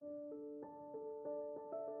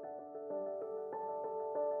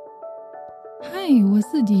嗨，我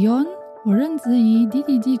是 Dion， 我任职于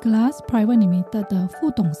DDG Glass Private Limited 的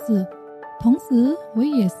副董事，同时我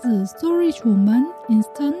也是 Storage Woman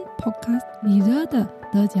Instant Podcast Leader 的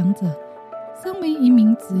得奖者。身为一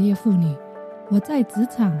名职业妇女，我在职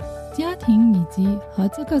场、家庭以及和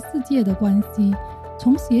这个世界的关系，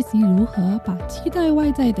从学习如何把期待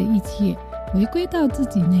外在的一切回归到自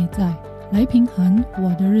己内在，来平衡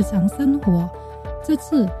我的日常生活。这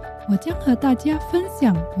次我将和大家分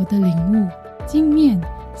享我的领悟、经验，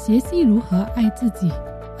学习如何爱自己、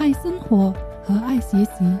爱生活和爱学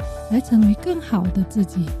习，来成为更好的自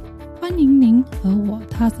己。欢迎您和我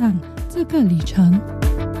踏上这个旅程。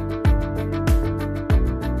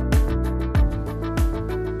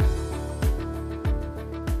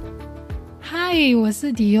嗨，我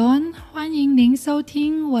是 Dion， 欢迎您收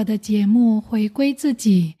听我的节目《回归自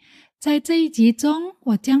己》。在这一集中，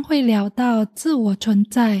我将会聊到自我存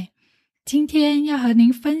在。今天要和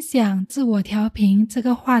您分享自我调频这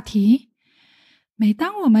个话题。每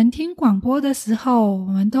当我们听广播的时候，我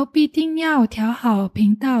们都必定要调好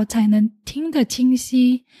频道才能听得清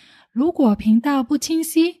晰。如果频道不清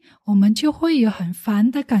晰，我们就会有很烦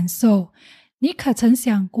的感受。你可曾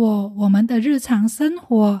想过，我们的日常生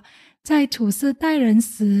活在处事待人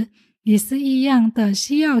时也是一样的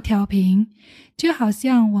需要调频，就好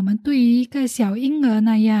像我们对于一个小婴儿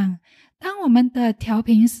那样，当我们的调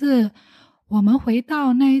频是我们回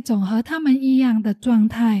到那一种和他们一样的状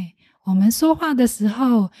态，我们说话的时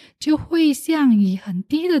候就会像以很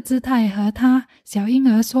低的姿态和他小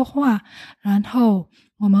婴儿说话，然后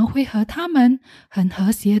我们会和他们很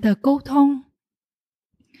和谐的沟通。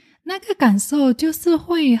那个感受就是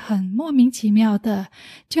会很莫名其妙的，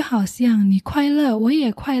就好像你快乐我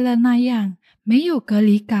也快乐那样，没有隔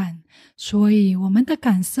离感。所以我们的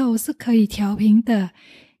感受是可以调频的，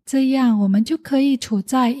这样我们就可以处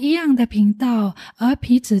在一样的频道，而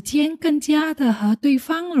彼此间更加的和对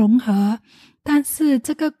方融合。但是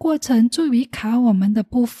这个过程最为卡我们的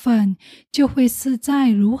部分，就会是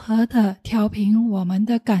在如何的调频我们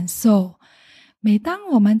的感受。每当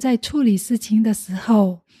我们在处理事情的时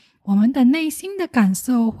候，我们的内心的感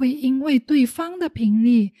受会因为对方的频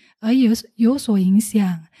率而有所影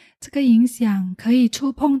响，这个影响可以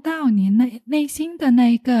触碰到你内心的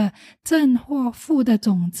那个正或负的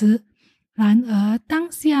种子。然而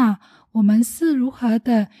当下我们是如何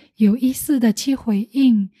的有意识的去回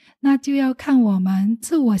应，那就要看我们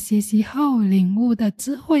自我学习后领悟的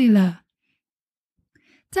智慧了。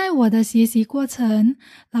在我的学习过程，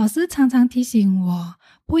老师常常提醒我，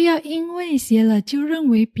不要因为学了就认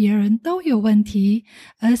为别人都有问题，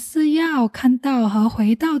而是要看到和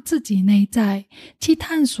回到自己内在，去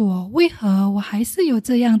探索为何我还是有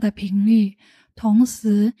这样的频率，同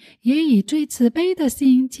时也以最慈悲的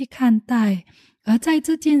心去看待。而在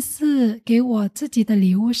这件事给我自己的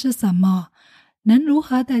礼物是什么？能如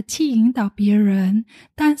何的去引导别人，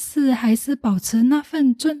但是还是保持那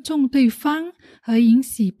份尊重对方和允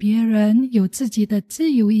许别人有自己的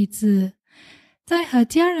自由意志。在和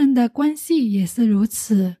家人的关系也是如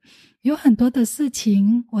此，有很多的事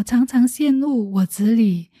情我常常陷入我执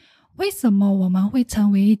里，为什么我们会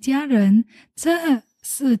成为一家人？这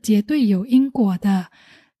是绝对有因果的，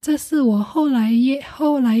这是我后来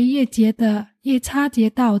越觉得越察觉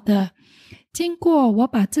到的。经过我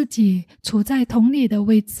把自己处在同理的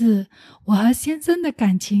位置，我和先生的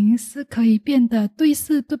感情是可以变得对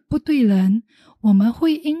事不对人。我们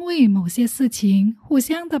会因为某些事情互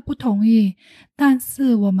相的不同意，但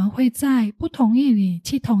是我们会在不同意里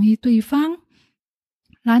去同意对方。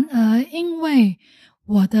然而因为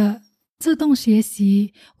我的自动学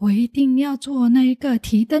习，我一定要做那一个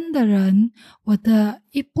提灯的人，我的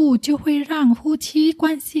一步就会让夫妻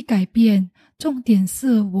关系改变。重点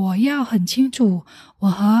是我要很清楚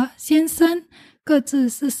我和先生各自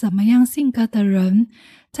是什么样性格的人，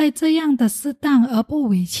在这样的适当而不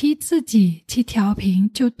委屈自己去调频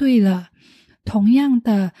就对了。同样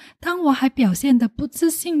的，当我还表现得不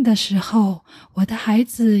自信的时候，我的孩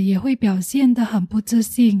子也会表现得很不自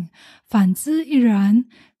信，反之亦然。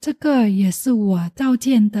这个也是我照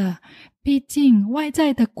见的，毕竟外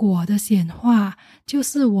在的果的显化就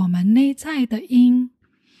是我们内在的因。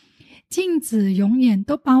镜子永远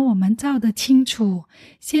都把我们照得清楚，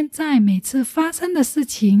现在每次发生的事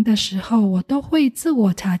情的时候，我都会自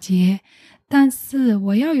我察觉，但是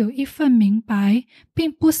我要有一份明白，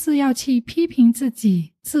并不是要去批评自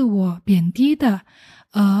己、自我贬低的，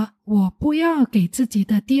而我不要给自己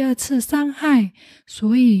的第二次伤害，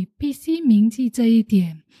所以必须铭记这一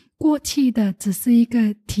点。过去的只是一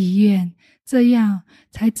个体验，这样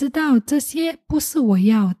才知道这些不是我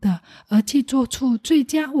要的，而去做出最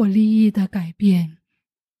佳我利益的改变。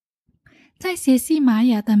在学习玛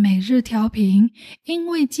雅的每日调频，因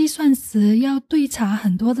为计算时要对查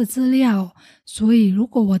很多的资料，所以如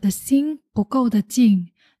果我的心不够的静，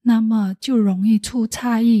那么就容易出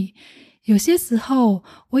差异。有些时候，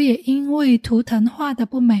我也因为图腾画的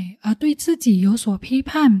不美而对自己有所批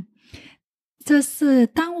判。这是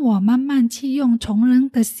当我慢慢去用从人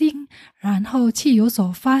的心，然后去有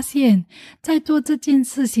所发现，在做这件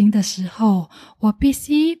事情的时候，我必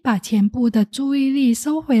须把全部的注意力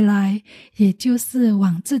收回来，也就是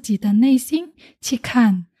往自己的内心去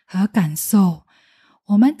看和感受。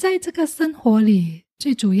我们在这个生活里，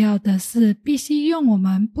最主要的是必须用我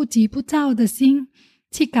们不急不躁的心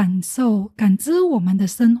去感知我们的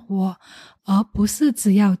生活，而不是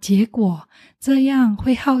只要结果，这样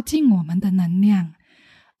会耗尽我们的能量，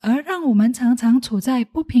而让我们常常处在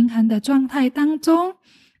不平衡的状态当中。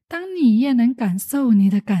当你越能感受你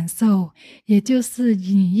的感受，也就是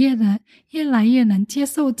你越来越能接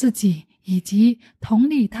受自己以及同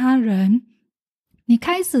理他人，你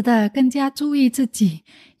开始的更加注意自己，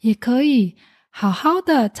也可以好好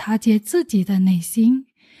的察觉自己的内心。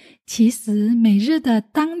其实每日的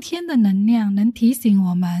当天的能量能提醒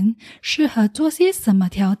我们适合做些什么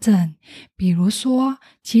调整。比如说，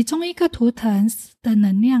其中一个图腾的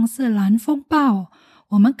能量是蓝风暴，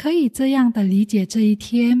我们可以这样的理解这一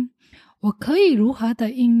天，我可以如何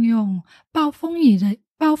的应用暴风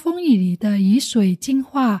雨里的雨水净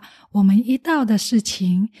化我们遇到的事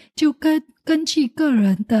情，就根据个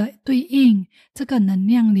人的对应这个能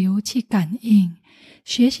量流去感应。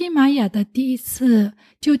学习玛雅的第一次，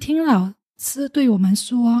就听老师对我们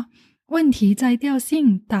说，问题在调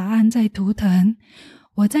性，答案在图腾。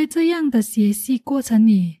我在这样的学习过程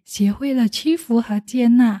里，学会了屈服和接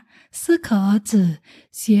纳，适可而止，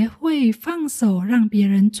学会放手让别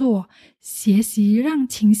人做，学习让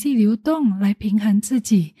情绪流动来平衡自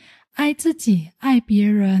己，爱自己，爱别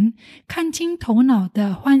人，看清头脑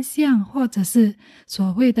的幻象或者是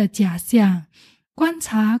所谓的假象，观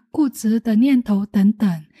察固执的念头等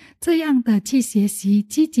等，这样的去学习，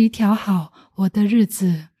积极调好我的日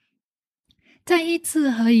子。在一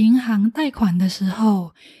次和银行贷款的时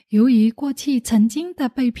候，由于过去曾经的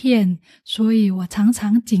被骗，所以我常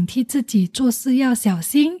常警惕自己做事要小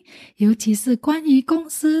心，尤其是关于公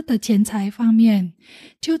司的钱财方面。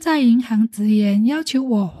就在银行职员要求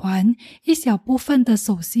我还一小部分的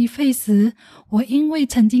手续费时，我因为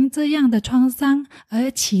曾经这样的创伤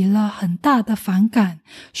而起了很大的反感，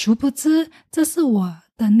殊不知这是我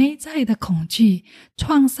的内在的恐惧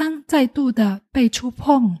创伤再度的被触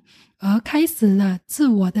碰，而开始了自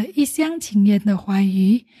我的一厢情愿的怀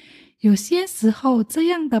疑。有些时候，这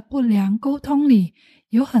样的不良沟通里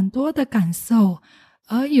有很多的感受，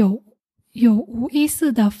而有无意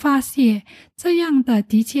识的发泄，这样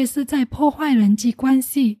的确是在破坏人际关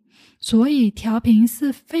系。所以调频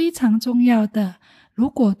是非常重要的，如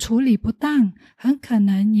果处理不当，很可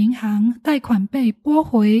能银行贷款被驳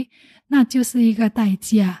回，那就是一个代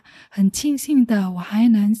价。很庆幸的，我还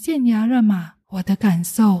能现牙热马我的感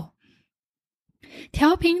受。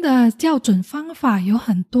调频的校准方法有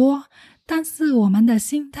很多，但是我们的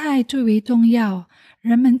心态最为重要。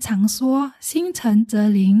人们常说心诚则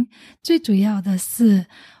灵，最主要的是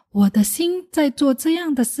我的心在做这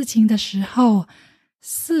样的事情的时候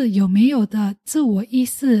是有没有的自我意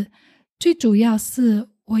识，最主要是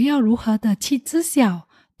我要如何的去知晓，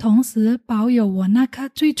同时保有我那颗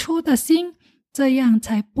最初的心，这样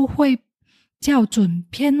才不会校准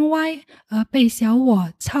偏歪而被小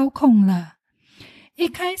我操控了。一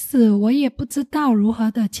开始我也不知道如何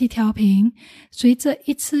的去调频，随着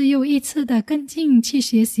一次又一次的跟进去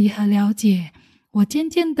学习和了解，我渐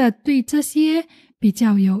渐的对这些比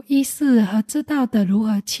较有意识和知道的如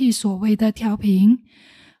何去所谓的调频。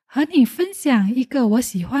和你分享一个我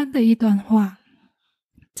喜欢的一段话，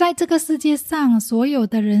在这个世界上，所有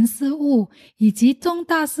的人事物以及重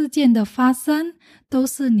大事件的发生都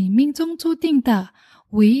是你命中注定的，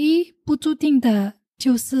唯一不注定的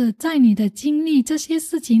就是在你的经历这些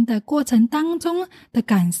事情的过程当中的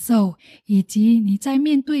感受，以及你在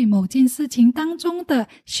面对某件事情当中的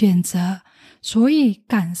选择。所以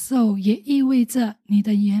感受也意味着你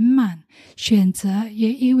的圆满，选择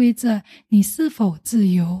也意味着你是否自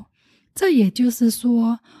由。这也就是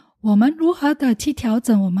说，我们如何的去调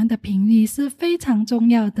整我们的频率是非常重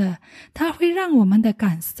要的，它会让我们的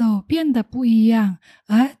感受变得不一样，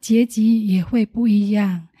而结局也会不一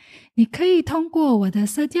样。你可以通过我的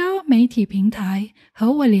社交媒体平台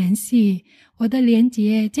和我联系，我的连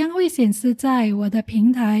结将会显示在我的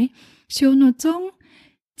平台show note中。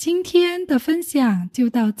今天的分享就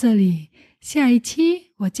到这里，下一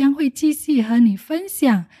期我将会继续和你分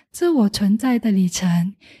享自我存在的旅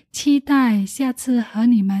程，期待下次和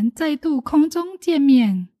你们再度空中见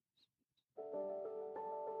面。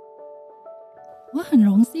我很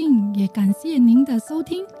荣幸，也感谢您的收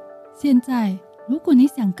听。现在，如果你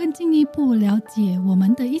想更进一步了解我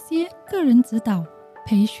们的一些个人指导、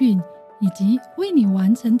培训以及为你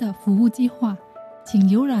完成的服务计划，请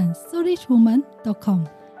浏览 soulrichwoman.com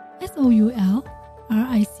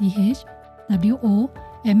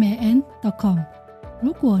soulrichwoman.com。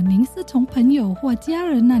 如果您是从朋友或家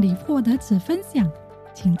人那里获得此分享，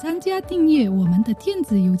请参加订阅我们的电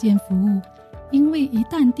子邮件服务，因为一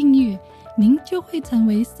旦订阅，您就会成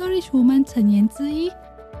为 Soulrichwoman 成员之一。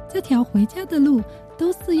这条回家的路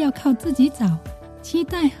都是要靠自己找，期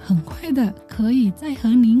待很快的可以再和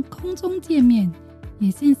您空中见面，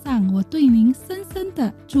也献上我对您深深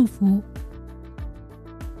的祝福。